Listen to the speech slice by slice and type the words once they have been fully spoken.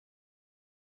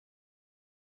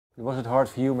Was it hard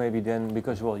for you maybe then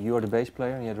because well you're the bass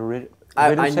player and you had a rhythm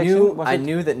I section? I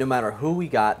knew that no matter who we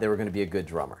got, they were going to be a good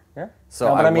drummer. Yeah. So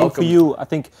no, but I mean for you, I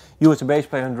think you as a bass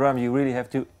player and drummer, you really have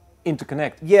to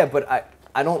interconnect. Yeah, but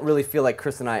I don't really feel like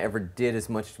Chris and I ever did as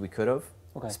much as we could have,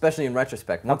 especially in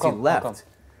retrospect. Once he left,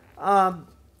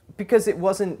 because it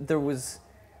wasn't, there was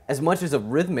as much as a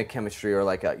rhythmic chemistry or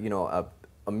like a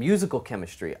musical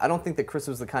chemistry. I don't think that Chris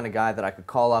was the kind of guy that I could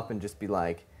call up and just be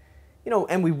like,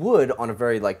 and we would on a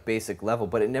very like basic level,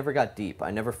 but it never got deep. I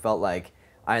never felt like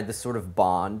I had this sort of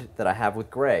bond that I have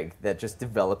with Greg that just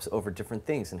develops over different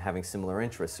things and having similar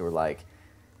interests, or like,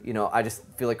 I just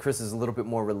feel like Chris is a little bit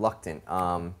more reluctant,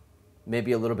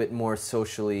 maybe a little bit more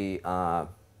socially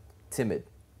timid,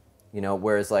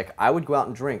 whereas like I would go out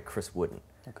and drink, Chris wouldn't.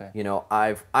 Okay.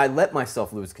 I let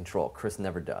myself lose control. Chris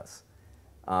never does.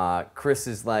 Chris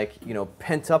is like,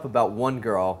 pent up about one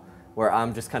girl, where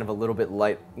I'm just kind of a little bit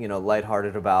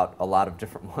lighthearted about a lot of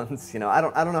different ones. I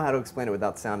don't know how to explain it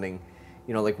without sounding,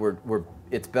 like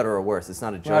it's better or worse. It's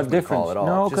not a judgment call at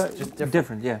all. No, just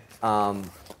different. Yeah.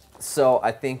 So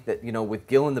I think that, with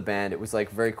Gil in the band, it was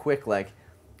like very quick, like,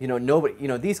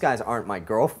 nobody, these guys aren't my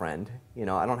girlfriend.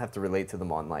 I don't have to relate to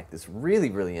them on like this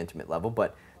really, really intimate level,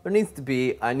 but I need to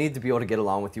be able to get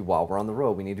along with you while we're on the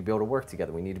road. We need to be able to work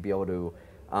together. We need to be able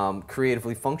to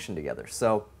creatively function together.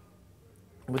 So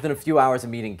within a few hours of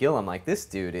meeting Gil, I'm like, this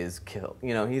dude is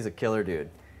he's a killer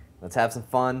dude. Let's have some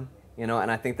fun, and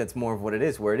I think that's more of what it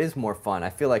is, where it is more fun.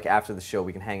 I feel like after the show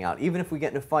we can hang out. Even if we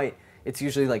get in a fight, it's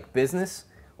usually like business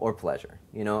or pleasure,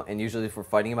 and usually if we're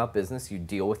fighting about business, you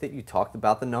deal with it, you talk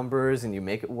about the numbers, and you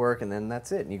make it work, and then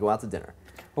that's it, and you go out to dinner.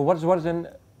 But what is then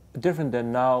different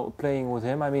than now playing with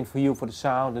him? I mean, for you, for the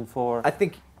sound and for... I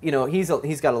think,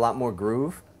 he's got a lot more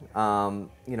groove, a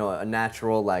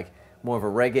natural, like, more of a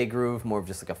reggae groove, more of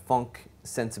just like a funk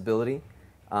sensibility.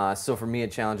 So for me,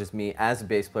 it challenges me as a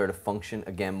bass player to function,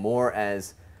 again, more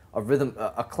as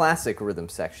a classic rhythm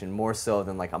section, more so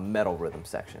than like a metal rhythm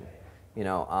section.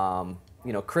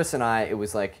 Chris and I, it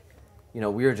was like,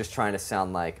 we were just trying to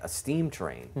sound like a steam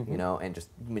train, and just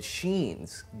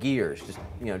machines, gears, just,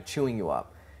 chewing you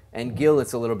up. And Gil,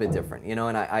 it's a little bit different,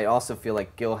 and I also feel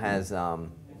like Gil has,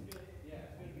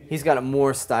 he's got a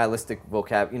more stylistic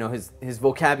his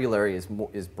vocabulary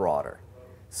is broader.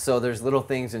 So there's little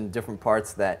things in different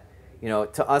parts that,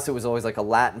 to us it was always like a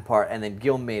Latin part, and then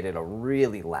Gil made it a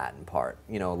really Latin part,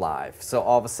 live. So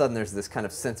all of a sudden there's this kind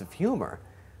of sense of humor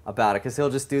about it, because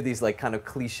he'll just do these like kind of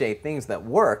cliche things that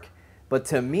work, but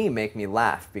to me make me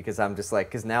laugh, because I'm just like,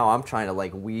 because now I'm trying to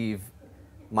like weave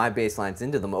my bass lines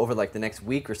into them over like the next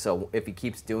week or so. If he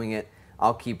keeps doing it,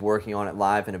 I'll keep working on it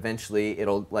live, and eventually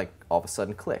it'll like all of a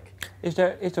sudden click. Is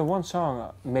there one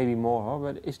song, maybe more,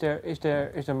 but is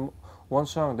there one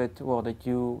song that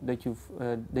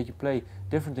you play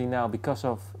differently now because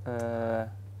of?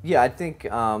 Yeah, I think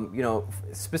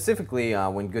specifically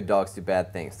when Good Dogs Do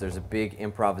Bad Things, there's a big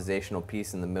improvisational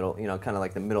piece in the middle, kind of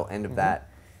like the middle end of that,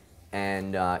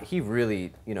 and he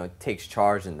really takes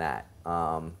charge in that.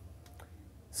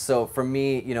 So for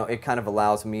me, it kind of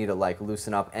allows me to like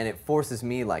loosen up, and it forces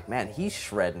me like, man, he's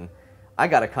shredding. I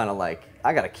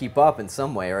gotta keep up in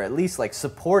some way, or at least like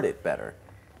support it better.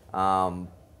 And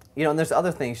there's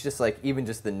other things, just like even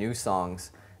just the new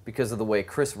songs, because of the way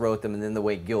Chris wrote them and then the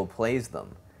way Gil plays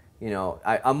them.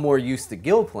 I'm more used to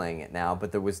Gil playing it now,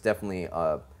 but there was definitely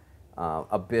a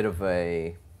bit of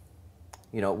a,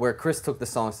 where Chris took the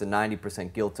songs to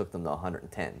 90%, Gil took them to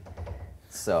 110.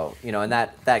 So, and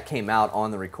that came out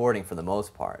on the recording for the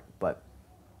most part. But,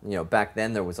 back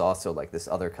then there was also like this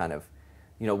other kind of,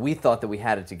 we thought that we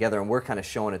had it together, and we're kind of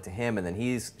showing it to him, and then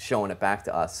he's showing it back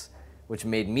to us, which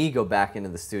made me go back into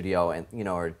the studio and,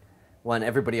 or when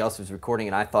everybody else was recording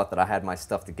and I thought that I had my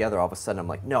stuff together, all of a sudden I'm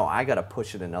like, no, I got to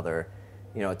push it another,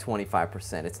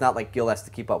 25%. It's not like Gil has to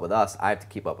keep up with us. I have to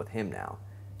keep up with him now.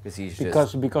 Because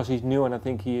he's new, and I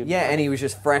think he... Yeah, and he was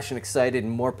just fresh and excited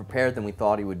and more prepared than we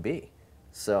thought he would be.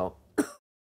 So